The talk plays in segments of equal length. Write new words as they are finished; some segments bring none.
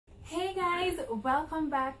guys, welcome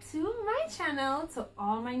back to my channel. To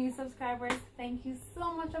all my new subscribers, thank you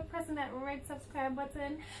so much for pressing that red subscribe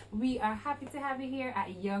button. We are happy to have you here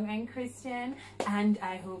at Young and Christian, and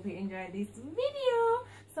I hope you enjoyed this video.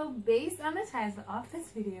 So based on the title of this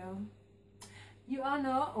video, you all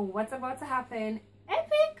know what's about to happen.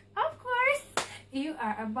 Epic, of course. You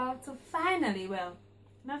are about to finally, well,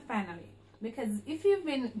 not finally, because if you've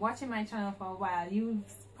been watching my channel for a while, you've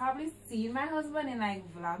probably seen my husband in like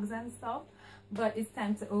vlogs and stuff, but it's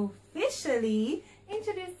time to officially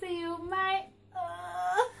introduce to you my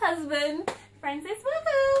husband, Francis.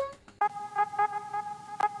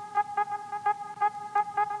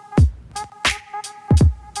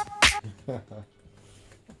 Welcome.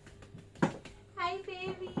 Hi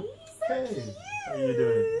baby, so hey, cute. How you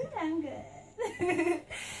doing? I'm good.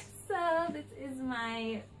 So this is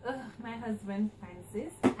my husband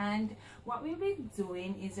Francis, and what we'll be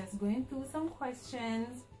doing is just going through some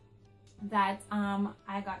questions that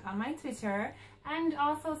I got on my Twitter, and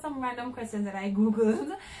also some random questions that I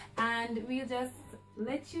googled, and we'll just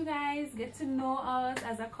let you guys get to know us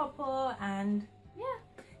as a couple. And yeah,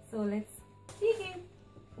 so let's begin.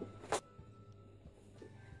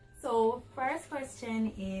 So first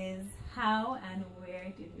question is, how and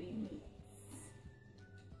where did we meet?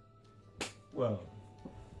 Well,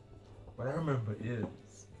 what I remember is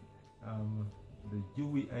the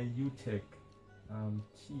UE and UTech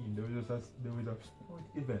team. There was a sport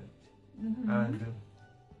event, and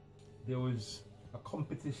there was a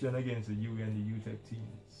competition against the UE and the UTech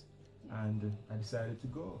teams, and I decided to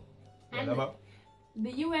go. And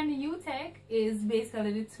the UE and the UTech is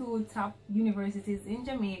basically the two top universities in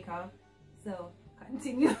Jamaica. So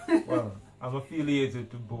continue. Well, I'm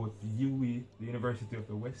affiliated to both UE, the University of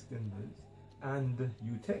the West Indies, and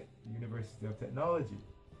UTech, the University of Technology.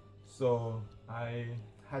 So I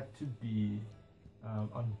had to be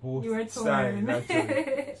on both sides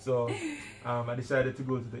actually. So I decided to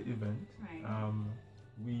go to the event. Right.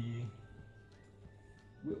 We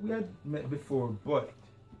had met before, but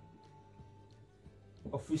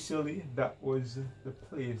officially that was the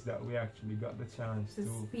place that we actually got the chance to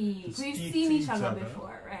speak. We've seen each other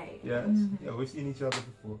before, right? Yes, yeah, we've seen each other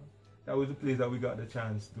before. That was the place that we got the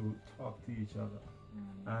chance to talk to each other,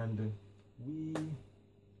 and we,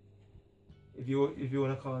 if you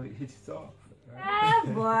want to call it, hit it off. Right? Ah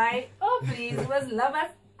boy, oh please, was love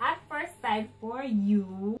at first sight for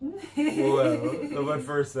you? Well, love at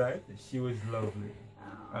first sight. She was lovely.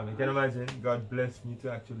 I can imagine. God blessed me to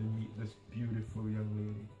actually meet this beautiful young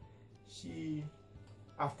lady. She,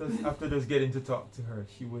 after just getting to talk to her,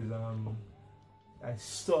 she was I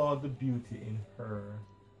saw the beauty in her.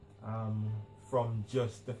 From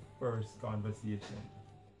just the first conversation,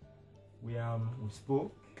 we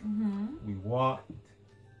spoke, we walked,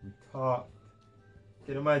 we talked.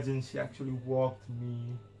 Can you imagine? She actually walked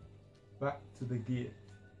me back to the gate.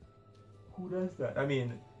 Who does that? I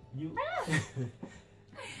mean, you.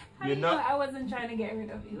 You're not. I wasn't trying to get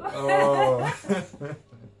rid of you. Oh.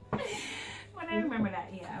 But I remember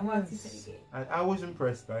that. Yeah, I walked you to the gate. And I was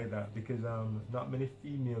impressed by that, because not many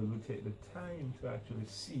females would take the time to actually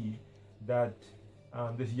see that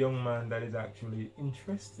this young man that is actually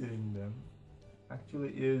interested in them actually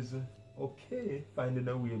is okay finding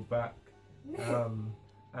a way back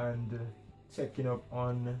and checking up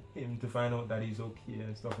on him to find out that he's okay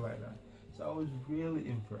and stuff like that. So I was really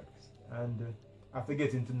impressed, and after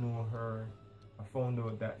getting to know her, I found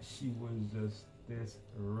out that she was just this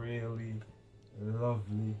really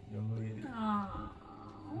lovely young lady.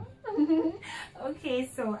 Okay,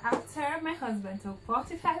 so after my husband took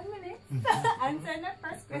 45 minutes answering the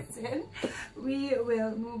first question, we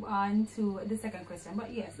will move on to the second question.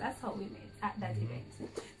 But yes, that's how we met at that event.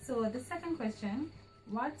 So the second question,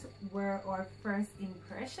 what were our first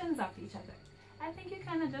impressions of each other? I think you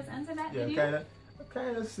kind of just answered that. Yeah,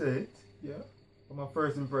 kind of said it. Yeah, but my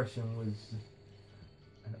first impression was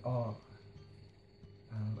an awe.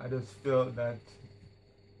 I just felt that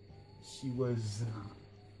she was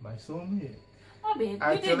my soulmate. Oh babe,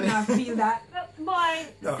 actually, you did not feel that. Boy,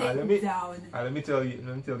 no, sit down. Let me tell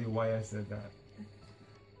you why I said that.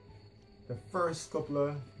 The first couple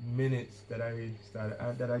of minutes that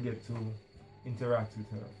I get to interact with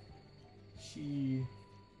her, she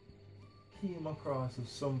came across as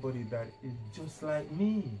somebody that is just like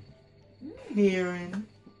me. Caring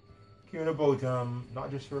about not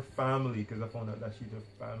just her family, because I found out that she's a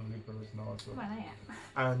family person also. Well, I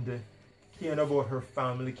am. And caring about her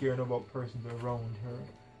family, caring about persons around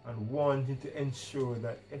her, and wanting to ensure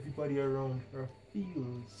that everybody around her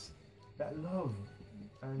feels that love.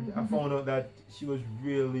 And I found out that she was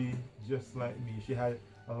really just like me. She had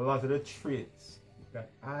a lot of the traits that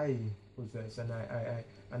I possess, and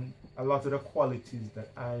and a lot of the qualities that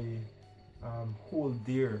I hold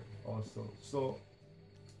dear also. So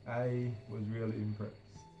I was really impressed.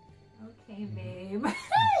 Okay, babe.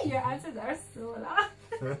 Your answers are so long.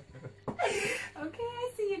 Okay,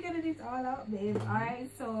 I see you're gonna do it all out, babe. Alright,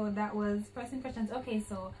 so that was first impressions. Okay,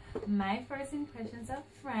 so my first impressions of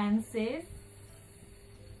Francis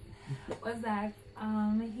was that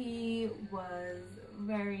he was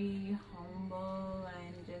very humble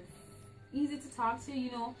and just easy to talk to. You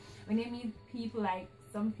know, when you meet people, like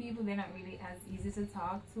some people, they're not really as easy to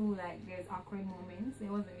talk to. Like there's awkward moments.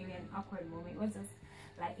 There wasn't really an awkward moment. It was just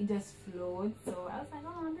like it just flowed. So I was like,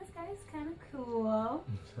 oh, this guy is kind of cool.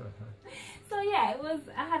 So yeah, it was.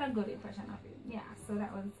 I had a good impression of him. Yeah. So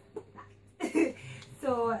that was that.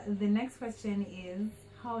 So the next question is,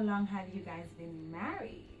 how long have you guys been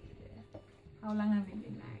married? How long have you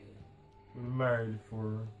been married? We were married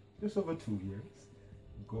for just over 2 years,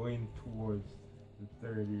 going towards the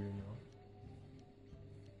third year now.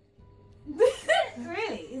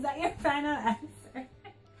 Really? Is that your final answer?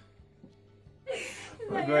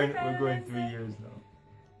 We're going 3 years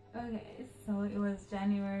now. Okay, so it was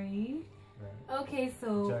January. Right. Okay,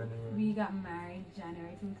 so January. we got married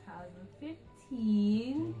January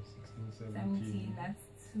 2015. 16, 17, that's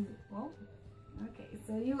 2. Oh, okay,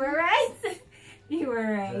 so you were right. You were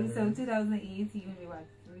right. January. So 2018, we were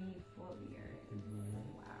 3, 4 years.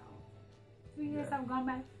 Wow. 3 years have gone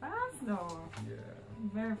by fast though. Yeah.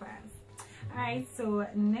 Very fast. Alright, so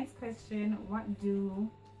next question, what do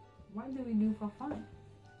we do for fun?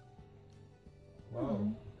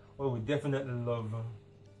 Wow. Well, we definitely love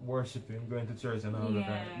worshiping, going to church and all of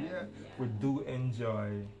that. Yeah. We do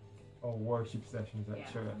enjoy our worship sessions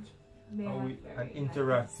at church. And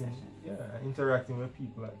interacting, interacting with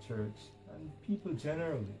people at church and people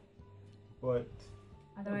generally. But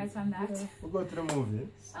otherwise from that, we'll go to the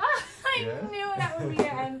movies. I knew that would be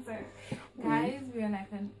your answer. Guys, we are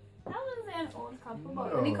like I wouldn't say an old couple,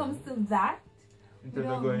 but when it comes to that, in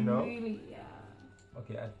terms of going out, really,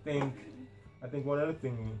 okay, I think one of the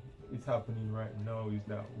things is happening right now is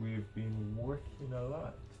that we've been working a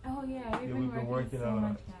lot. Oh yeah, we've been working so a lot.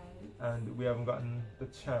 Much, guys. And we haven't gotten the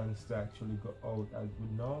chance to actually go out as we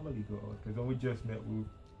normally go out. Because when we just met, we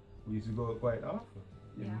used to go out quite often.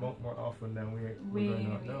 More often than we're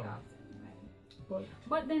going out now. Often,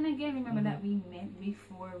 but then again, remember that we met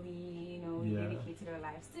before we dedicated our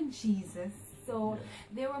lives to Jesus. So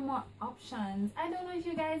there were more options. I don't know if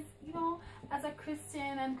you guys, as a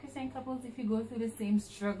Christian and Christian couples, if you go through the same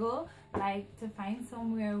struggle, like to find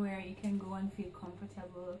somewhere where you can go and feel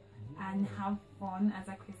comfortable and have fun as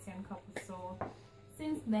a Christian couple. So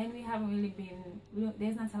since then we haven't really been,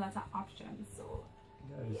 there's not a lot of options. So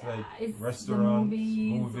it's restaurants,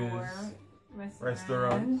 movies,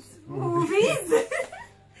 movies.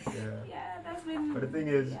 That's been. But the thing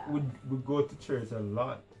is, we go to church a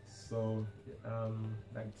lot. So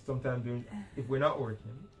like sometimes if we're not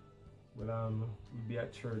working, we'll be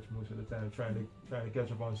at church most of the time, trying to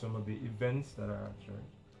catch up on some of the events that are at church.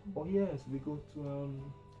 Oh yes, we go to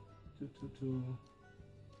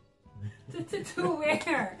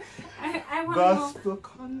where? I want gospel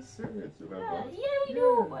concerts. Remember? We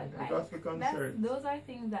do. But like, gospel concerts. Those are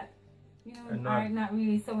things that are not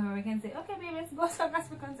really somewhere we can say, okay, babe, let's go to a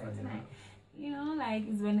gospel concert tonight. Like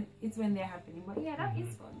it's when they're happening. But yeah, that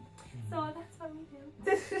is fun. So that's what we do.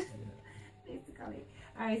 Basically.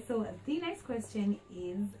 Alright, so the next question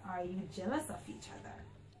is, are you jealous of each other?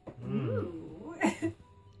 Ooh.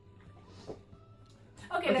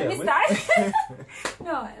 Okay, let me start.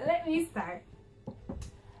 No, let me start.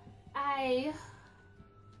 I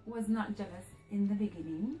was not jealous in the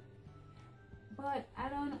beginning, but I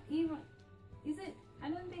don't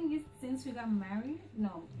think it's since we got married.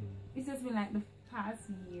 No, it's just been like the past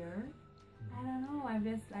year. I don't know, I've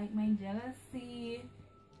just like my jealousy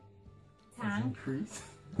tank increased.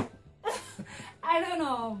 I don't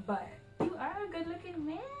know, but you are a good looking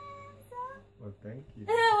man. Well, thank you.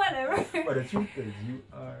 Whatever. But the truth is, you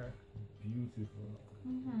are beautiful,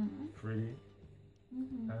 pretty,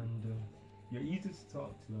 and you're easy to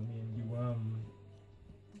talk to. I mean,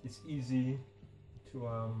 it's easy to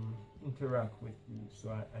interact with you.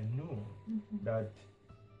 So I know that.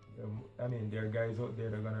 There are guys out there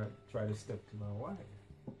that are gonna try to step to my wife.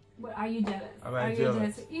 But are you jealous? Am you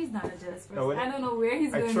jealous? He's not a jealous person. No, I don't know where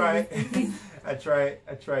he's going. I try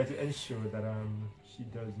to ensure that she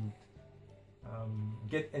doesn't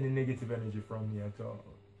get any negative energy from me at all.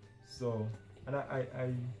 So, and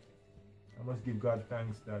I must give God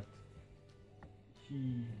thanks that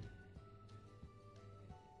he.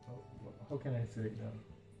 How can I say it now?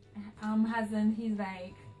 He's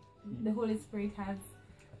like the Holy Spirit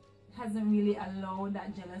hasn't really allowed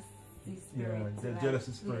that jealousy spirit. Yeah, the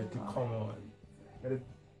jealousy spirit to come on. And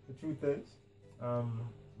the truth is,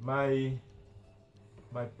 my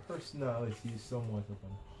personality is somewhat of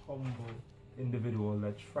an humble individual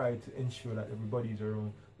that try to ensure that everybody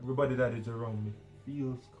that is around me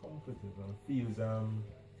feels comfortable, feels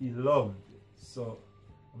loved. So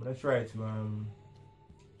I'm gonna try to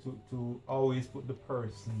always put the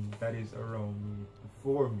person that is around me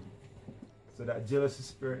before me. So that jealousy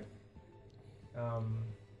spirit, of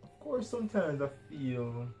course sometimes I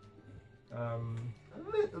feel a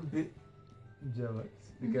little bit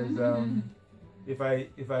jealous because if I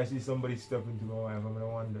see somebody step into my life, I'm gonna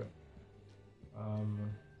wonder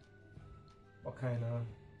what kind of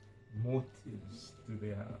motives do they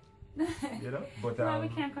have, you know? But well, we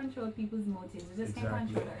can't control people's motives, we just can't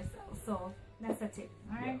control ourselves. So that's a tip.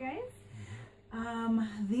 All right, guys.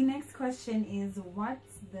 The next question is,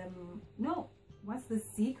 what's the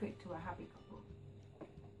secret to a happy couple?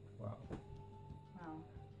 Wow.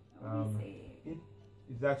 What do you say? It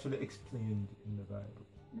is actually explained in the Bible,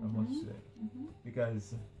 I must say,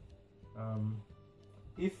 because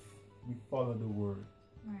if we follow the word,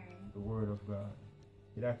 the word of God,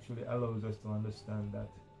 it actually allows us to understand that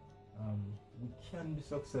we can be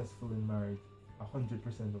successful in marriage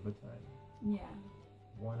 100% of the time. Yeah.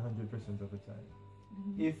 100% of the time.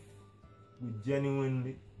 If we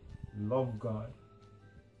genuinely love God,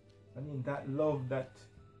 I mean, that love that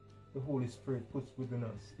the Holy Spirit puts within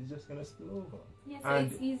us is just going to spill over. Yes, so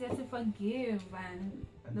it's easier to forgive and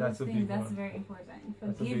those things. That's very important.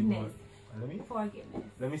 Forgiveness. Forgiveness.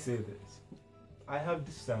 Let me say this. I have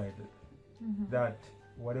decided that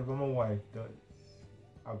whatever my wife does,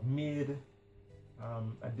 I've made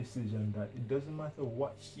a decision that it doesn't matter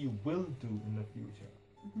what she will do in the future.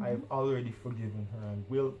 I've already forgiven her and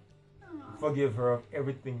will forgive her of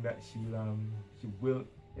everything that she will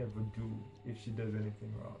ever do if she does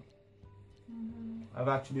anything wrong. I've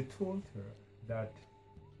actually told her that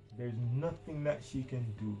there's nothing that she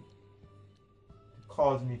can do to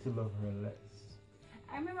cause me to love her less.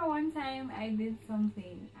 I remember one time I did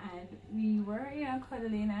something and we were,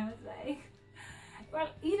 cuddling, and I was like, well,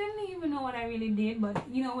 he didn't even know what I really did, but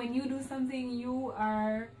when you do something, you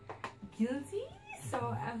are guilty. So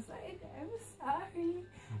I was like, I'm sorry.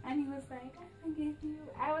 And he was like, I forgive you.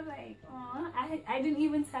 I was like, oh, I didn't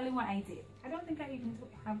even tell him what I did. I don't think I even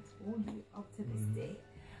have told you up to this day.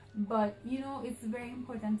 But, it's very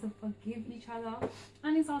important to forgive each other.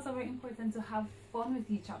 And it's also very important to have fun with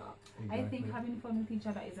each other. Exactly. I think having fun with each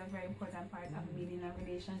other is a very important part of being in a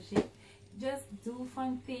relationship. Just do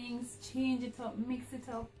fun things, change it up, mix it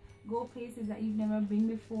up. Go places that you've never been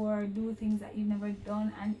before, do things that you've never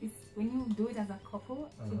done, and it's when you do it as a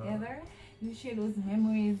couple together, you share those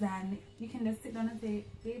memories, and you can just sit down and say,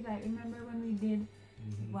 babe, like, remember when we did?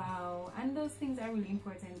 Wow. And those things are really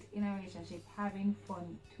important in a relationship. Having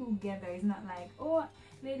fun together is not like, oh,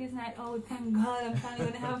 ladies' night, oh, thank God, I'm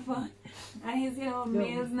finally gonna have fun, and it's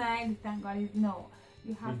males' night, thank God. No,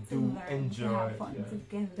 you have to learn to have fun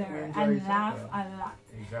together and laugh a lot.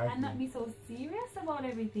 Exactly. And not be so serious about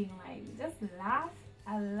everything. Like, just laugh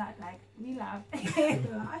a lot. Like, we laugh a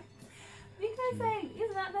lot. Because, like,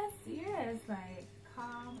 it's not that serious. Like,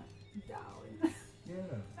 calm down.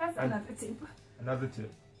 Yeah. That's another tip. Another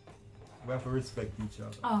tip. We have to respect each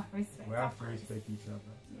other. Oh, respect. We have to respect each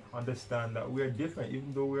other. Yeah. Understand that we are different,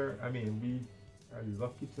 even though we are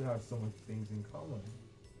lucky to have so much things in common.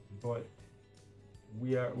 But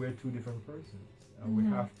we're two different persons. And we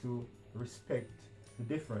have to respect the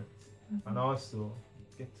difference, and also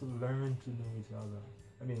get to learn to know each other.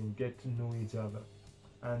 Get to know each other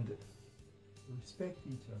and respect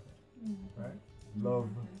each other, right? Love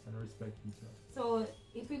and respect each other. So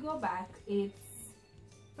if we go back, it's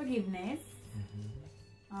forgiveness,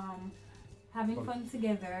 having fun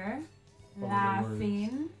together,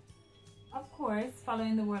 laughing, of course,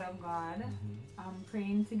 following the word of God,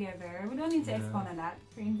 praying together. We don't need to expound on that.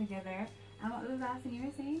 Praying together. And what was the last thing you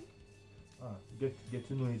were saying? Get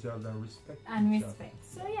to know each other and respect each other.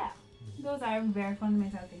 So yeah, those are very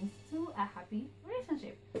fundamental things to a happy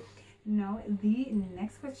relationship. Now the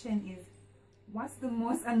next question is, what's the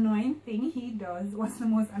most annoying thing he does? What's the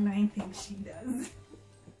most annoying thing she does?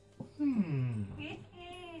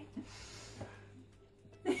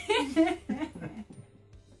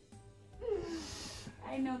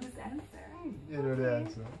 I know this answer. You know the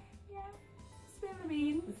answer? Yeah. Spill the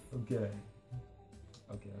beans.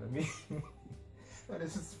 Okay, let me... Oh,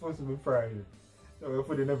 this is supposed to be private. So we're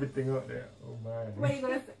putting everything out there. Oh my. What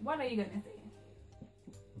are you gonna say?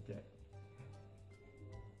 Okay.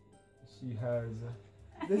 She has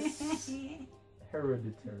this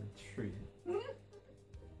hereditary trait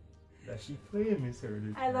that she claimed is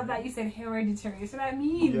hereditary. I love that you said hereditary. So that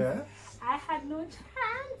means Yes. I had no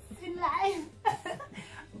chance in life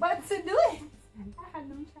but to do it. I had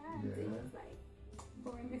no chance. Yeah. It was like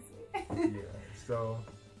going this way. Yeah. So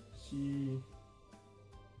she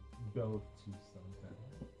built to something.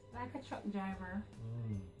 Like a truck driver.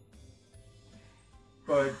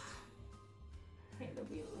 But Hate the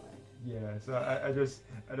wheel, Lord. yeah, so I just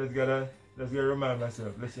gotta remind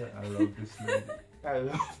myself, listen, I love this lady. I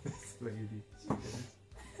love this lady. She is.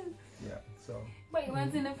 Yeah, so. But it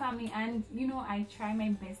was in the family, and you know, I try my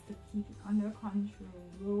best to keep it under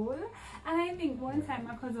control. And I think one time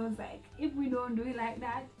my cousin was like, if we don't do it like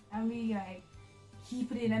that, and we like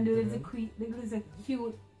keep it in and do it as a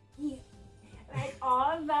cute, like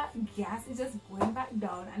all that gas is just going back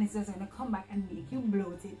down, and it's just gonna come back and make you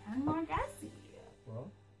bloated and more gassy.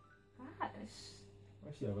 Well, Gosh.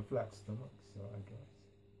 well, she have a flat stomach, so I guess.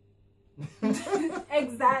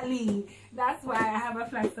 Exactly. That's why I have a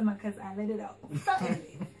flat stomach, because I let it out. So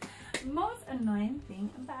anyway, most annoying thing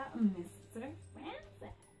about Mr.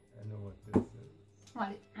 Francis. I know what this is.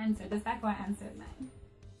 What answer? Does that go answer mine?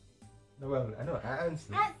 No, well, I know, I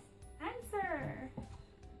answered. Answer.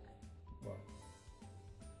 Well.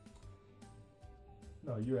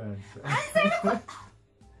 No, you answer.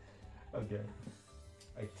 Okay.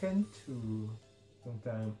 I tend to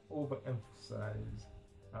sometimes overemphasize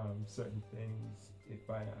certain things if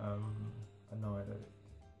I am annoyed at it.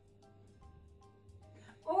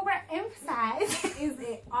 Overemphasize is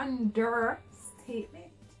an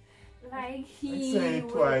understatement. Like I say it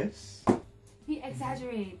twice. He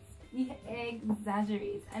exaggerates. He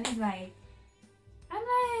exaggerates. And it's like, I'm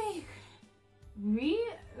like,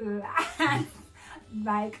 relax.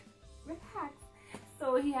 Like, relax.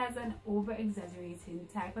 So he has an over-exaggerating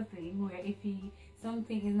type of thing where if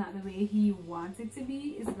something is not the way he wants it to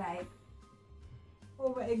be, it's like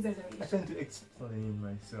over-exaggeration. I tend to explain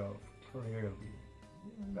myself clearly.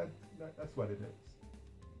 Yeah, that's what it is.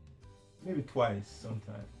 Maybe twice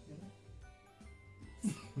sometimes.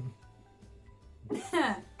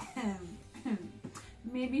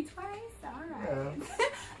 Maybe twice? Alright. Yeah.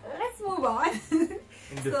 Let's move on. In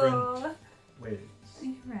different ways.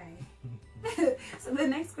 Right. So the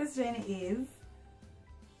next question is,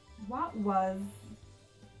 what was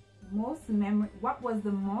the most memorable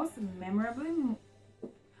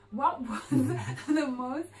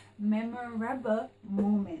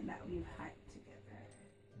moment that we've had together?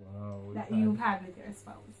 Wow. That you've had with your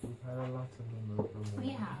spouse? We've had a lot of memorable moments. We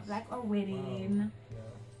have, like a wedding.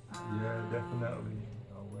 Wow. Yeah, definitely.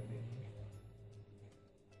 Our wedding.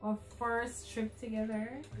 Our first trip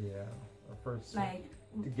together. Yeah. Our first Like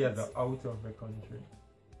together out of the country.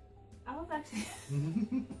 I was actually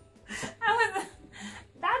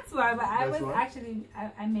that's why, but I was actually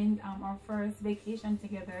I meant our first vacation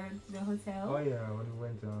together to the hotel. Oh yeah, when we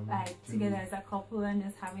went like together as a couple and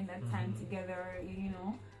just having that time together, you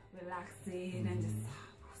know, relaxing and just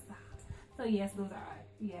so yes, those are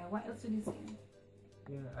what else would you say?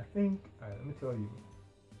 Yeah, I think let me tell you,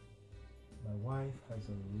 my wife has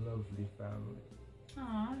a lovely family. Aww,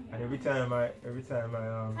 yeah. And every time I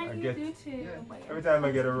get every time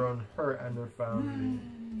I get around her and her family,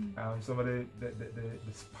 some of the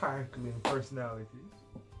sparkling personalities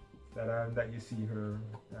that you see her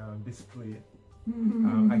display,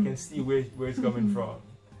 I can see where it's coming from.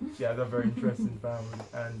 She has a very interesting family,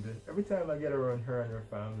 and every time I get around her and her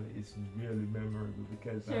family, it's really memorable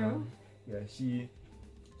because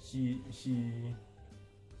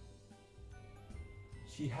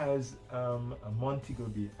she has a Montego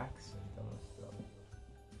Bay accent, I must tell you.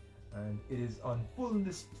 And it is on full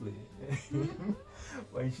display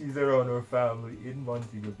when she's around her family in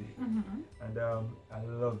Montego Bay. And I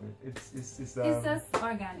love it. It's just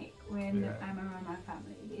organic when I'm around my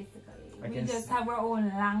family, basically. We just have our own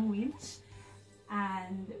language.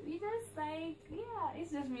 And we just like,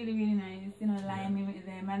 it's just really, really nice, you know, lying with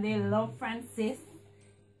them. And they love Francis.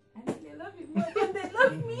 I think they love you more than they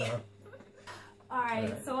love me.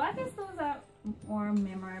 Alright, so I guess those are more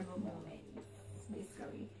memorable moments,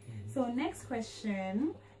 basically. So next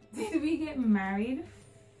question, did we get married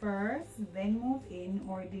first, then move in,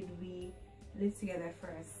 or did we live together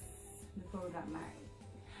first before we got married?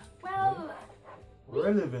 Well,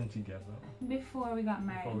 we're living together. Before we got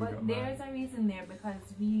married, there's a reason there because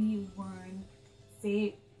we weren't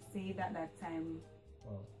saved at that time.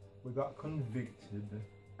 Well, we got convicted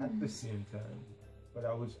at the same time, but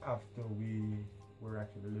that was after we were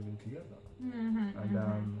actually living together.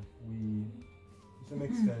 And we, to some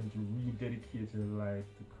extent, rededicated our life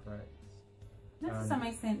to Christ. Not to some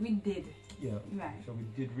extent, we did. Yeah. Right. So we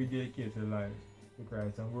did rededicate our lives. to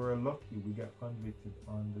Christ, and we were lucky we got convicted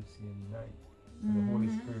on the same night. And the Holy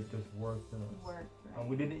Spirit just worked on us. Right. And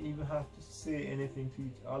we didn't even have to say anything to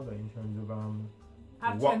each other in terms of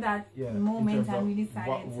after that moment and we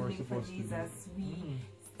decided to live for Jesus, we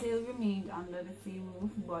still remained under the same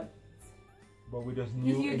roof, but we just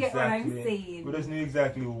knew if you get what I'm saying. We just knew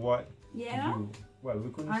exactly what to do. Well, we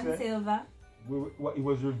couldn't say it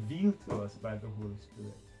was revealed to us by the Holy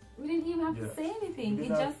Spirit. We didn't even have to say anything. It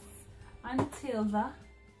just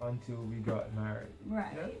until we got married.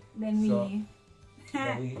 Right. Yeah? Then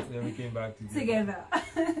we came back together.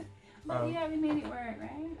 But yeah, we made it work,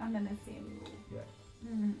 right? Under the same roof. Yeah.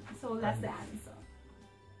 So that's the answer.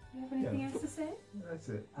 You have anything else to say? That's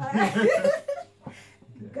it.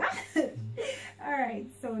 Good. Alright,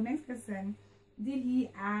 so next question. Did he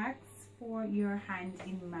ask for your hand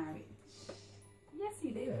in marriage? Yes, he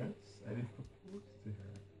did. Yes, I did propose to her.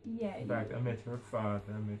 Yeah. In fact, I met her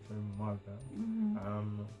father, I met her mother.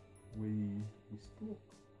 We spoke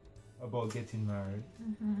about getting married.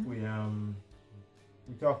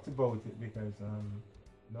 We talked about it because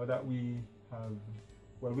now that we have,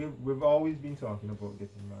 well, we've always been talking about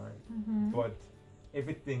getting married, but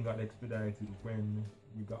everything got expedited when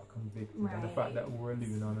we got convicted, and the fact that we were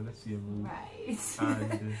living under the same roof,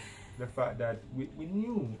 and the fact that we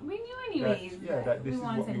knew anyways that this is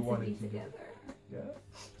what we wanted to together. do. Yeah.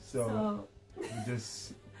 So we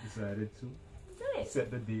just decided to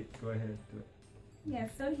set the date. Go ahead. Do it. Yeah.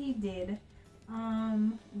 So he did.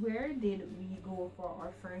 Where did we go for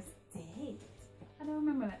our first date? I don't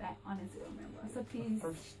remember that. I honestly don't remember. So please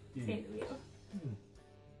say the wheel.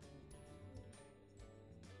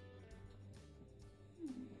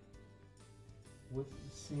 Was it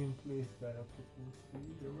the same place that I proposed to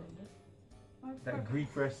you? Do you remember? That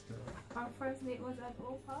Greek restaurant. Our first date was at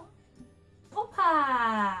Opa.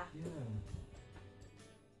 Opa! Yeah.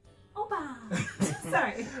 Opa!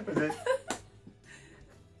 Sorry. Was it?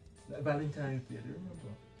 That Valentine's Day, do you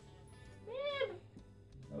remember? Babe!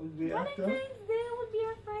 That was the after? Valentine's Day would be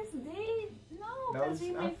our first date. No, that was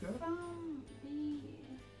we met after? from the...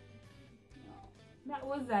 No. That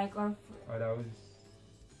was like our... Oh,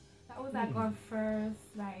 that was like our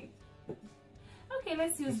first, like... Okay,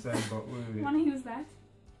 let's use... Wait. Want to use that?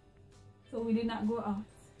 So we did not go out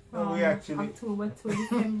from October to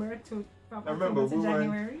December to from October to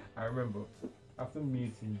January. I remember after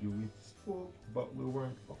meeting you, we spoke, but we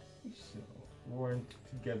weren't official. We weren't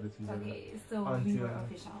together. Okay, so we were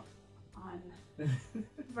official on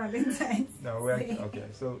Valentine's. No, we actually okay.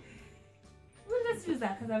 So we'll just use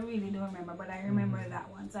that because I really don't remember, but I remember that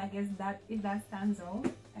one. So I guess that if that stands out,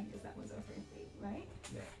 I guess that was our first date, right?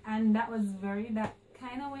 Yeah. And that was that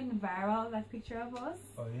kind of went viral, that picture of us.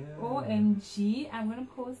 Oh yeah. OMG, I'm gonna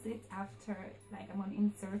post it after, like I'm gonna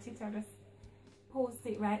insert it or just post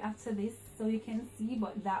it right after this so you can see,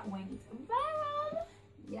 but that went viral.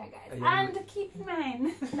 Yeah, guys. And keep in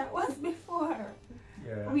mind, that was before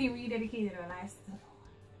we rededicated our lives to the Lord.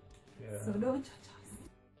 Yeah. So don't judge us.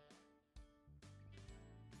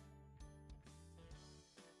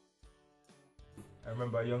 I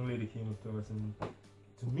remember a young lady came up to us and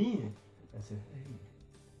to me and said, "Hey,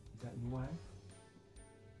 is that your wife?"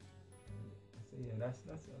 And I said, "Yeah,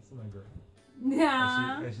 that's my girl."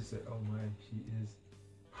 Yeah. And she said, "Oh man, she is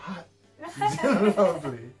hot. She's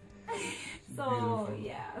lovely." So beautiful.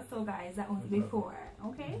 Yeah, so guys, that was before.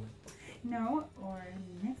 Okay. Now our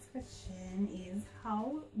next question is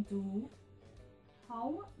how do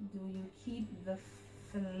you keep the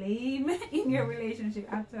flame in your relationship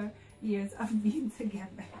after years of being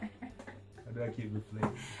together? How do I keep the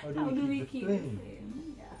flame? How do we keep the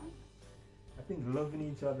flame? Yeah. I think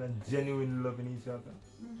loving each other and genuinely loving each other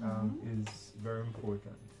is very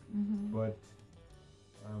important. But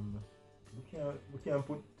we can't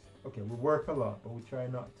put. Okay, we work a lot, but we try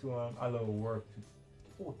not to allow work to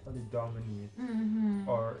totally dominate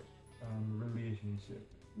our relationship.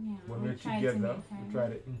 Yeah, when we're together, we try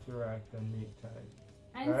to interact and make time.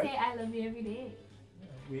 And say I love you every day.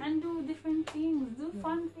 Yeah, and do different things, do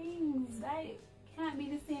fun things. Like, can't be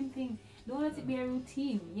the same thing. Don't let it be a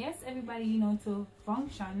routine. Yes, everybody, to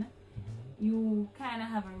function, you kind of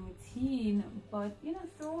have a routine, but,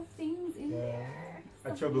 throw things in there.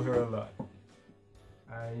 I trouble her a lot.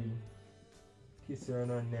 I kiss her on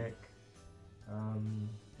her neck.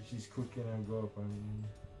 If she's cooking, I go up and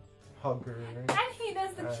hug her. And he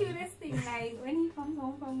does the cutest thing, like when he comes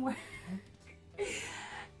home from work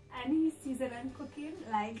and he sees that I'm cooking,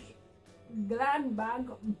 like glad bag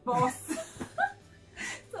boss.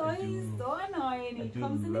 So he's so annoying. He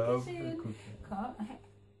comes in the kitchen.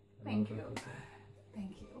 Thank you.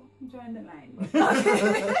 Thank you. Join the line.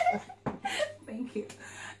 Thank you.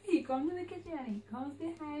 he comes in the kitchen and he comes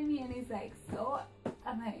behind me and he's like, so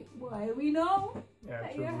I'm like, boy, we know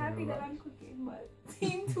that you're happy that I'm cooking, but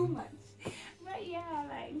seem too much. But yeah,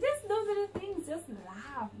 like just those are the things. Just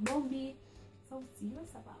laugh. Don't be so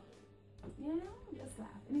serious about it. You know, just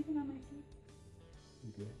laugh. Anything on my teeth?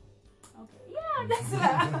 Okay. Okay. Yeah, just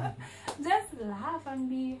laugh. Just laugh and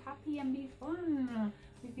be happy and be fun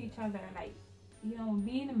with each other. Like, you know,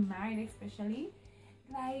 being married especially,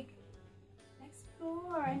 like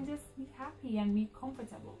explore and just be happy and be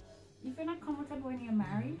comfortable. If you're not comfortable when you're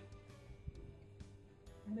married,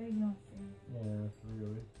 I don't even know what to say. Yeah, for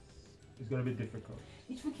real. It's gonna be difficult.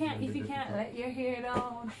 If you can't let your hair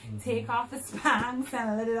down, take off the spanks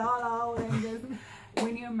and let it all out, and just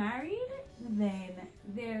when you're married, then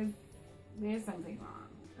there's something wrong.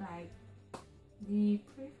 Like, we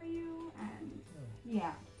pray for you, and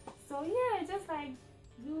yeah. So yeah, just like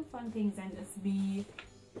do fun things and just be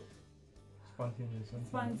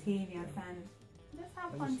spontaneous and just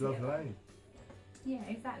have fun together. Love life. Yeah,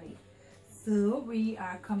 exactly. So we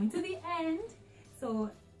are coming to the end.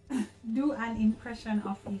 So do an impression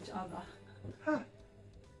of each other. Huh.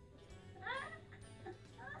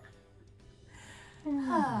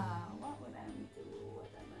 What would I do?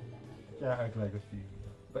 What am I gonna do? Can't act like a few.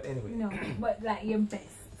 But anyway. No, but like your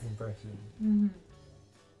best impression.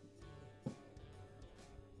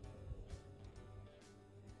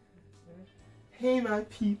 Hey my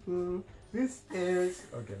people, this is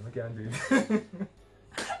okay. I can't do it.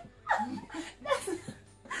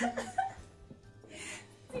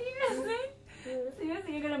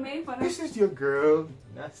 Seriously, you're gonna make fun of this is your girl.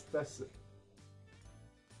 That's it.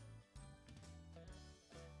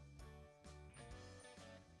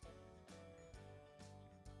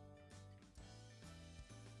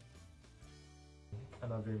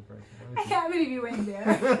 Another impression. I can't believe you went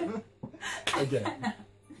there. Again.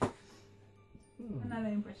 Another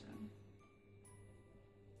impression.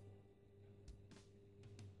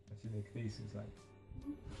 She make faces like.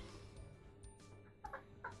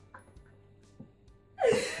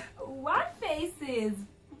 What faces?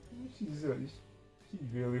 She's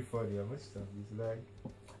really funny. I must say. It's like,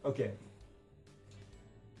 okay.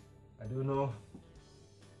 I don't know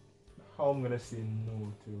how I'm gonna say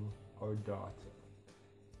no to our daughter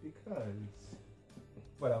because,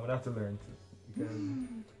 well, I'm gonna have to learn to because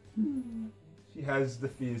she has the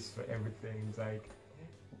face for everything. It's like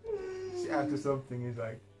she asks something. It's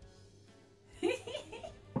like.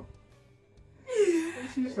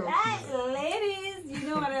 She's so cute. Ladies, you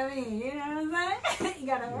know what I mean. You know what I'm saying? You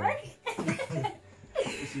gotta work.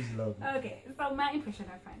 She's lovely. Okay, so my impression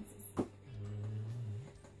of Francis.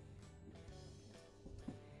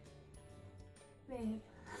 Babe.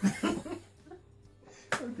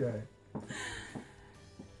 Okay.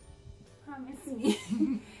 Promise me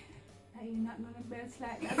that you're not gonna belch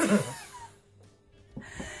like that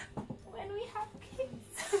when we have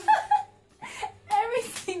kids. Every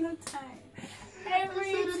single time.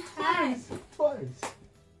 Every time. Twice.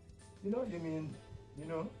 You know what you mean? You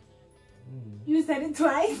know? You said it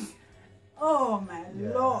twice? Oh my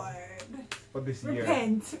Lord. For this year.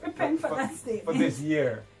 Repent for that statement. For this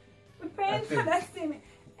year. Repent for that statement.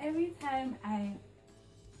 Every time I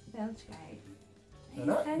belch, guys.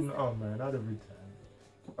 Oh man, not every time.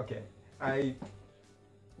 Okay.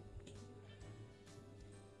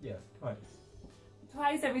 Yeah, twice.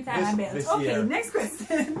 Twice every time I belch. Okay, year. Next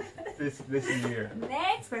question. this year.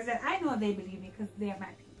 Next question. I know they believe me because they're my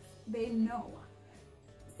peeps. They know.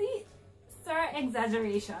 See, sir,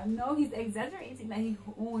 exaggeration. No, he's exaggerating that he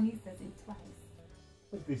only says it twice.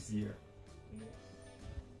 But this year.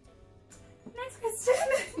 Next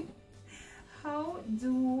question. How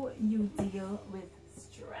do you deal with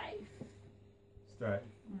strife? Strife.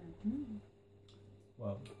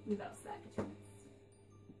 Well, without sacrifice.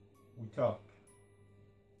 We talk.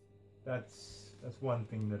 That's one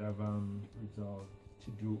thing that I've resolved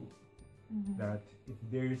to do. That if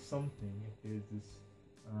there is something, if there's this,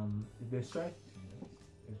 if there's strife between us,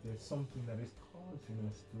 if there's something that is causing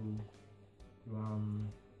us to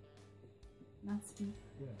not speak.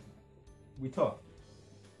 Yeah, we talk.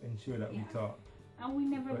 Ensure that we talk. And we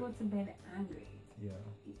never go to bed angry. Yeah.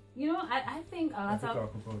 You know, I think a lot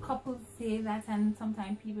of couples say that, and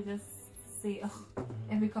sometimes people just say, oh,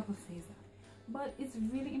 every couple says that. But it's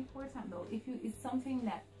really important though. It's something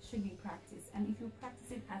that should be practiced, and if you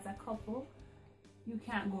practice it as a couple, you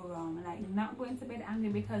can't go wrong. Like not going to bed angry,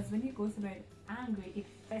 because when you go to bed angry, it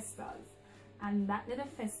festers, and that little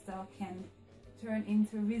fester can turn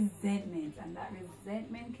into resentment, and that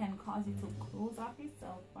resentment can cause you to close off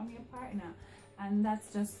yourself from your partner, and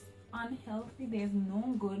that's just unhealthy. There's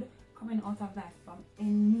no good coming out of that from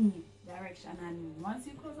any direction. And once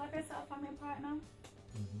you close off yourself from your partner,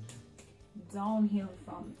 downhill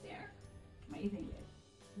from there. What do you think, babe?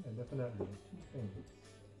 Yeah, definitely. Two things.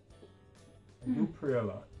 I do pray a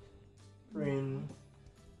lot. Praying,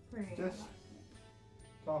 just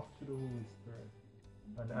talk to the Holy Spirit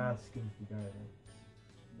and ask Him for guidance.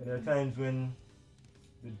 There are times when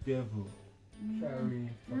the devil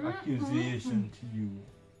carries some accusation to you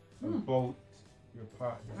about your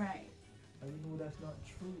partner. Right. And you know that's not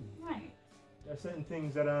true. Right. There are certain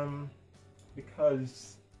things that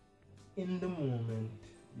because in the moment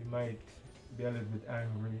you might be a little bit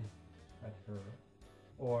angry at her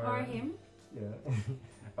or him. Yeah.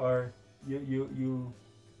 or you're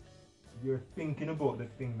thinking about the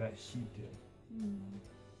thing that she did.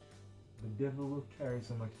 The devil will carry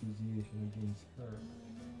some accusation against her.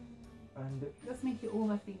 And just make you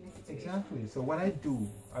overthink the situation. Exactly. So what I do,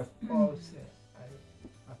 as Paul said,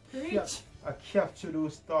 I capture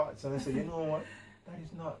those thoughts and I say, you know what? That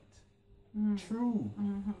is not true.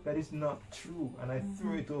 That is not true. And I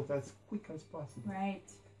throw it off as quick as possible. Right.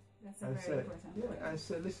 That's a very important point. Yeah, and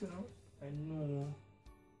say, listen, I know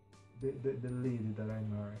the lady that I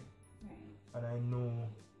married. Right. And I know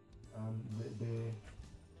the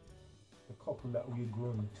couple that we're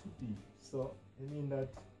growing to be. So I mean that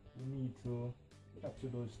we need to capture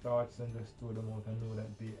those thoughts and just throw them out and know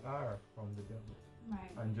that they are from the devil.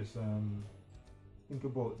 Right. And just think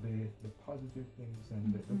about the positive things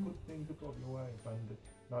and the good things about your wife, and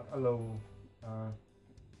not allow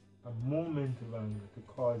a moment of anger to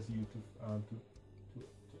cause you to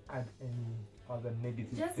add any other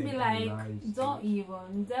negative just thing be like, don't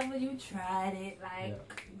even, devil, you tried it, like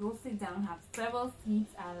go sit down, have several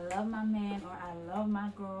seats. I love my man or I love my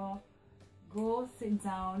girl. Go sit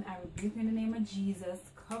down. I rebuke in the name of Jesus.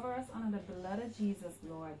 Cover us under the blood of Jesus,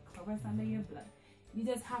 Lord. Cover us under your blood. You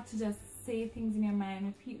just have to just say things in your mind,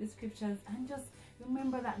 repeat the scriptures, and just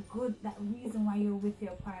remember that reason why you're with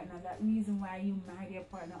your partner, that reason why you married your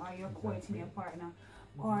partner or you're courting your partner.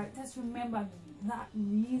 Or just remember that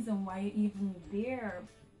reason why you're even there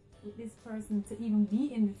with this person, to even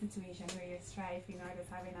be in the situation where you're striving or just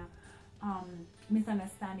having a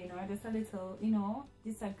misunderstanding or just a little,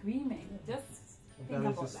 disagreement. Just think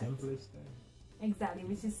about that. It's the simplest thing. Exactly,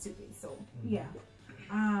 which is stupid. So yeah.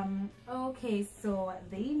 Okay, so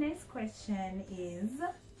the next question is,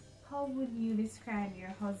 how would you describe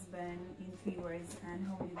your husband in 3 words, and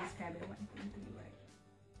how would you describe your wife in 3 words?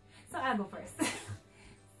 So I'll go first.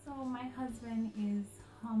 So my husband is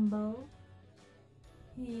humble,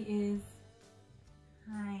 he is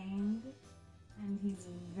kind, and he's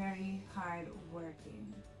very hard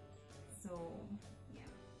working. So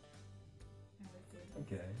yeah, I would say that.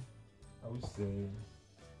 Okay, I would say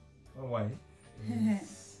my wife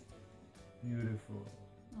is beautiful.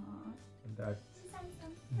 Aww.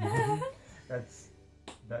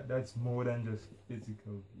 That's more than just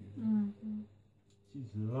physical beauty.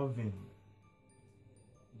 She's loving.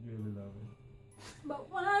 Really loving. But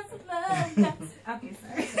what's love? That's okay,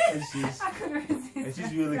 sorry. and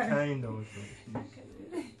she's really kind also.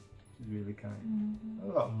 She's really kind. A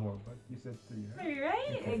lot more, but you said 3, right?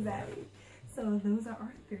 Right? Okay. Exactly. So those are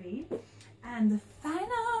our 3. And the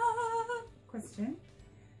final question: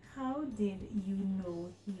 how did you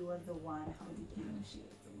know he was the one? How did you know she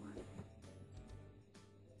was the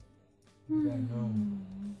one? I know.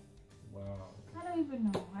 Wow. I don't even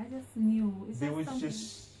know. I just knew. It's there was something.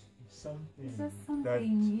 just something. It's just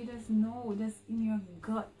something you just know, just in your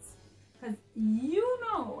guts, because you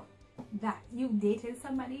know that you dated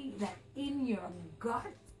somebody that in your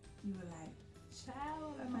gut you were like,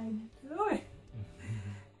 child, what am I doing?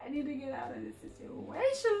 I need to get out of this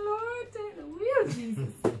situation, Lord. Take the wheel,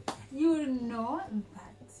 Jesus. You know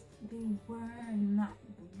that they were not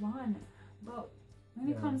the one, but when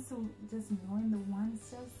it comes to just knowing the one, it's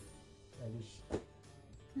just.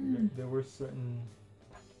 There were certain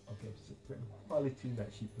qualities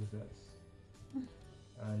that she possessed,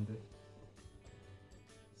 and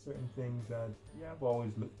certain things that I've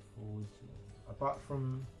always looked forward to. Apart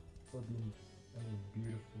from her being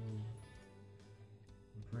beautiful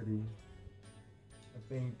and pretty, I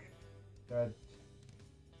think that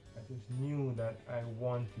I just knew that I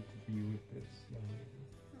wanted to be with this young lady.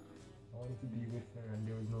 I wanted to be with her, and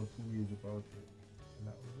there was no 2 ways about it, and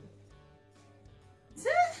that was it.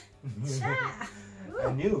 I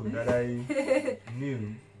knew that I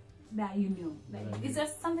knew that you knew. It's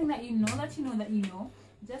just something that you know that you know that you know.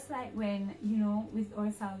 Just like when with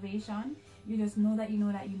our salvation, you just know that you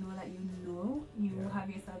know that you know that you know you have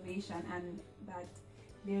your salvation, and that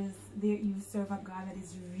you serve a God that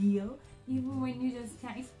is real. Even when you just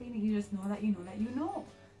can't explain it, you just know that you know that you know.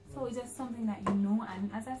 So it's just something that you know,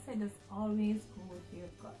 and as I said, just always go with your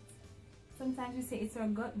gut. Sometimes we say it's our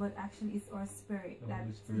gut, but actually it's our spirit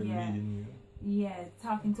that's leading you. Yeah,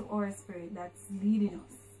 talking to our spirit that's leading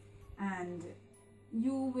us, and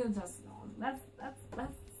you will just know. That's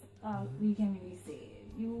all we can really say.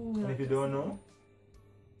 You will. And if you don't know,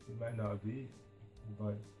 it might not be,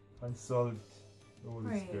 but consult the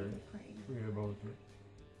Holy Spirit. Pray about it.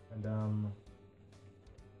 And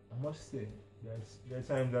I must say, there are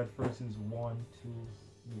times that persons want to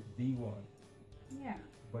meet the one. Yeah.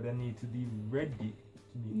 But they need to be ready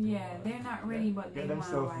to meet the one. They're not ready, but they get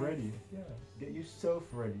themselves ready. Yeah. Get yourself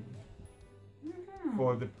ready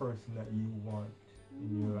for the person that you want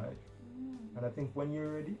in your life. And I think when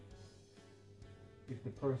you're ready, if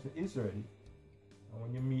the person is ready, and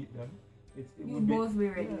when you meet them, it will both be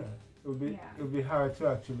ready. Yeah, it will be hard to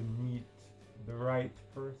actually meet the right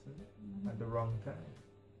person at the wrong time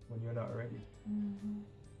when you're not ready.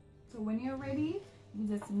 So when you're ready, you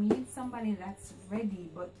just meet somebody that's ready.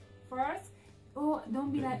 But first,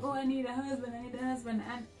 don't be like, I need a husband,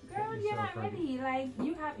 and girl, you're not ready. Like,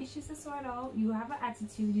 you have issues to sort out, you have an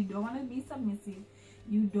attitude, you don't want to be submissive,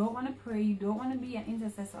 you don't want to pray, you don't want to be an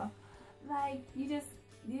intercessor. Like,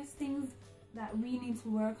 there's things that we need to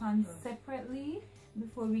work on separately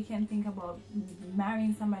before we can think about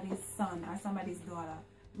marrying somebody's son or somebody's daughter.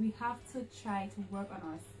 We have to try to work on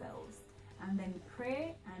ourselves and then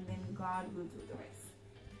pray, and then God will do the rest.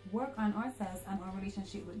 Work on ourselves and our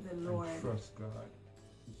relationship with the Lord. And trust God.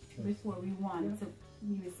 Before we want to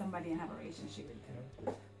be with somebody and have a relationship with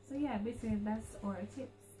them. So yeah, basically that's our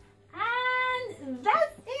tips. And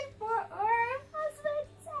that's it for our husband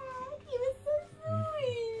tag. He was so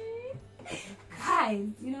sweet. Guys,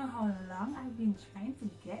 you know how long I've been trying to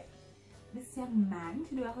get this young man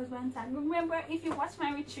to do a husband tag? Remember, if you watch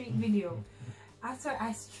my retreat video, after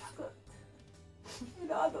I struggled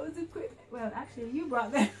with all those equipment, well, actually you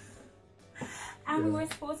brought them, and we were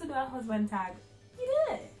supposed to do a husband tag. You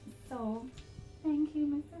did it. So thank you,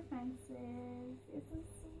 Mr. Francis. It's so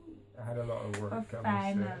sweet. I had a lot of work for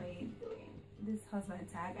finally doing this husband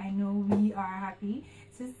tag. I know we are happy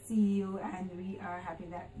to see you, and we are happy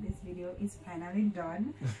that this video is finally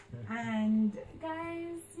done. And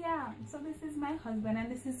guys, yeah, so this is my husband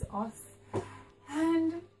and this is us,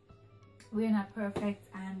 and we're not perfect,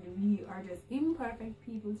 and we are just imperfect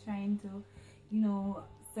people trying to,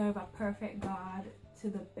 serve a perfect God to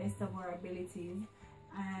the best of our abilities.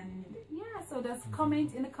 And yeah, so just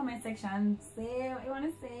comment in the comment section, say what you want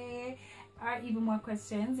to say, or even more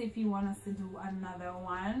questions if you want us to do another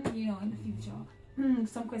one, in the future.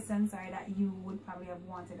 Some questions that you would probably have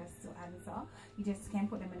wanted us to answer. You just can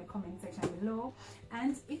put them in the comment section below.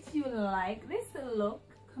 And if you like this look,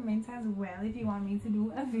 comment as well if you want me to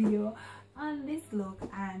do a video on this look.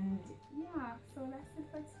 And yeah, so that's it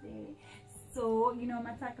for today. So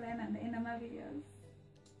my tagline at the end of my videos,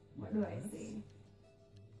 what do I say?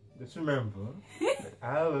 Just remember that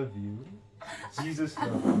I love you, Jesus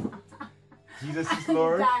loves you, Jesus is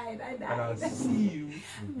Lord, I died. and I'll see you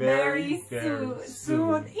very, very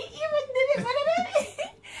soon. He even did it better than me.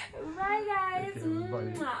 Bye guys.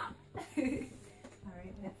 Okay,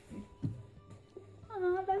 Alright, that's it.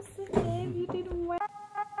 Oh, that's it, babe. You did well.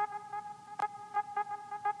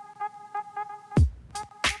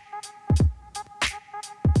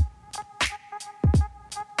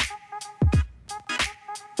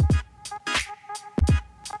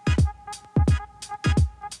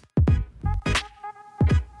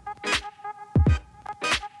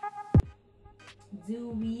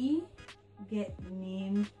 Do we get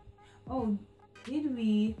named? Oh, did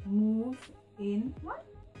we move in? What?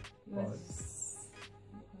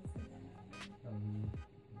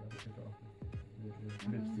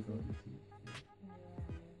 Lipstick off your teeth.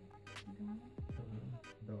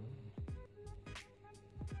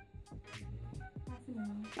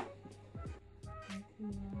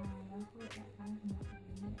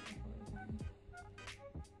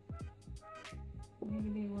 Maybe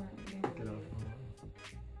they weren't. Get off.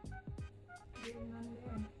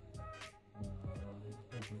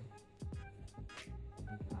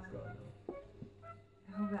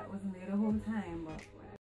 I hope that wasn't there the whole time, but